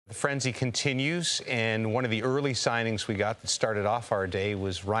The frenzy continues, and one of the early signings we got that started off our day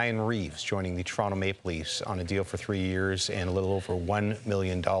was Ryan Reaves joining the Toronto Maple Leafs on a deal for 3 years and a little over $1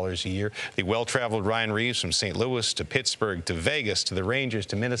 million a year. The well-traveled Ryan Reaves from St. Louis to Pittsburgh to Vegas to the Rangers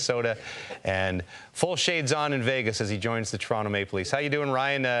to Minnesota, and full shades on in Vegas as he joins the Toronto Maple Leafs. How you doing,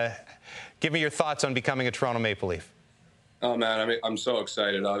 Ryan? Give me your thoughts on becoming a Toronto Maple Leaf. Oh, man, I'm so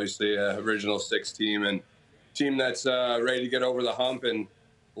excited. Obviously, original six team and team that's ready to get over the hump, and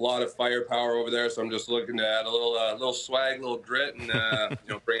a lot of firepower over there. So I'm just looking to add a little swag, a little grit, and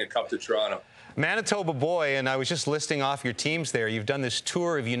bring a cup to Toronto. Manitoba boy, and I was just listing off your teams there. You've done this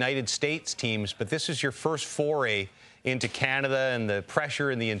tour of United States teams, but this is your first foray into Canada and the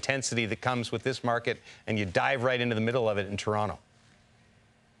pressure and the intensity that comes with this market, and you dive right into the middle of it in Toronto.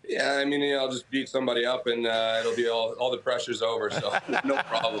 Yeah, I mean, I'll just beat somebody up, and it'll be all the pressure's over, so no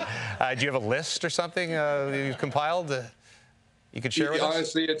problem. Do you have a list or something you've compiled you could share with us?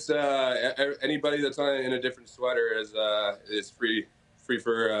 Honestly, it's anybody that's in a different sweater is free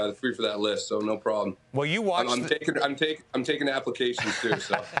for that list, so no problem. Well, you watched. I'm taking applications too.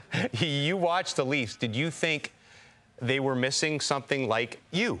 So you watched the Leafs. Did you think they were missing something like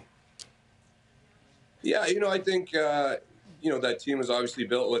you? Yeah, I think that team was obviously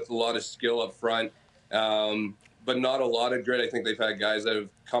built with a lot of skill up front, but not a lot of grit. I think they've had guys that have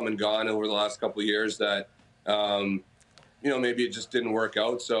come and gone over the last couple of years that maybe it just didn't work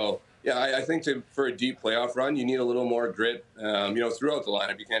out. So, yeah, I think for a deep playoff run, you need a little more grit, throughout the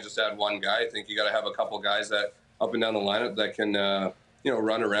lineup. You can't just add one guy. I think you got to have a couple guys that up and down the lineup that can,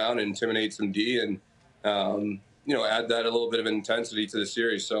 run around and intimidate some D and, add that a little bit of intensity to the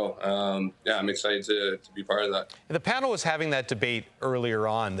series. So, I'm excited to be part of that. The panel was having that debate earlier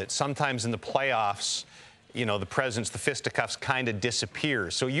on that sometimes in the playoffs, the presence, the fisticuffs kind of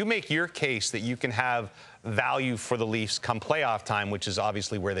disappears. So you make your case that you can have value for the Leafs come playoff time, which is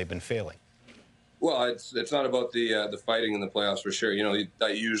obviously where they've been failing. Well, it's not about the fighting in the playoffs for sure.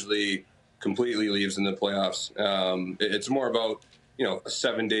 That usually completely leaves in the playoffs. It's more about, a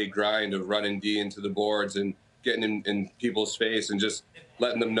 7-day grind of running D into the boards and getting in people's face and just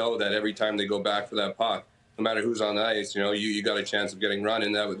letting them know that every time they go back for that puck, no matter who's on the ice, you got a chance of getting run,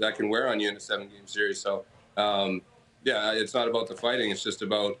 and that can wear on you in a 7-game series. So, it's not about the fighting. It's just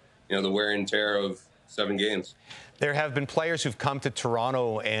about, the wear and tear of 7 games. There have been players who've come to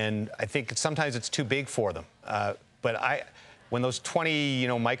Toronto, and I think sometimes it's too big for them. But when those 20,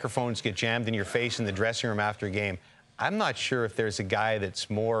 microphones get jammed in your face in the dressing room after a game, I'm not sure if there's a guy that's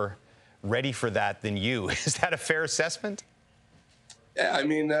more ready for that than you. Is that a fair assessment? Yeah, I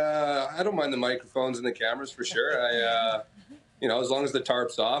mean, I don't mind the microphones and the cameras for sure. As long as the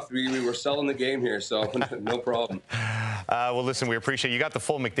tarp's off, we were selling the game here, so no problem. Well, listen, we appreciate you got the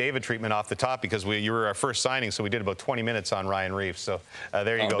full McDavid treatment off the top because you were our first signing, so we did about 20 minutes on Ryan Reaves. So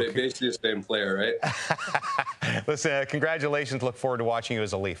there you go. Basically the same player, right? Listen, congratulations. Look forward to watching you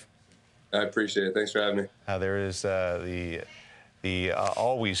as a Leaf. I appreciate it. Thanks for having me. There is the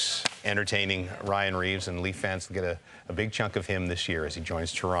always entertaining Ryan Reaves, and Leaf fans will get a big chunk of him this year as he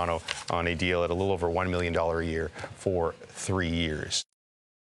joins Toronto on a deal at a little over $1 million a year for 3 years.